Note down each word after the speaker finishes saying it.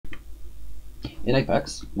In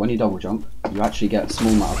Apex, when you double jump, you actually get a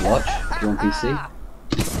small amount of lurch if you're on PC.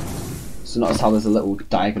 So notice how there's a little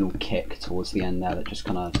diagonal kick towards the end there that just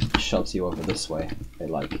kind of shoves you over this way. It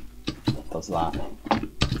like does that.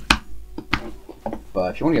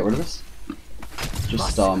 But if you want to get rid of this,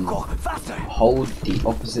 just hold the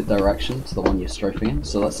opposite direction to the one you're strafing in.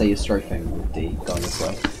 So let's say you're strafing with D, going this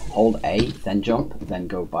way. Hold A, then jump, then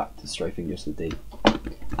go back to strafing just with D.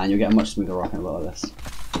 And you'll get a much smoother rocket like this.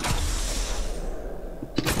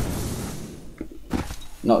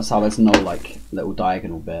 Notice how there's no like little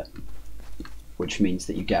diagonal bit, which means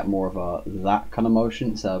that you get more of a that kind of motion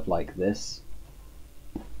instead of like this.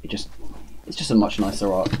 It's just a much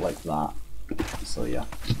nicer arc like that. So yeah.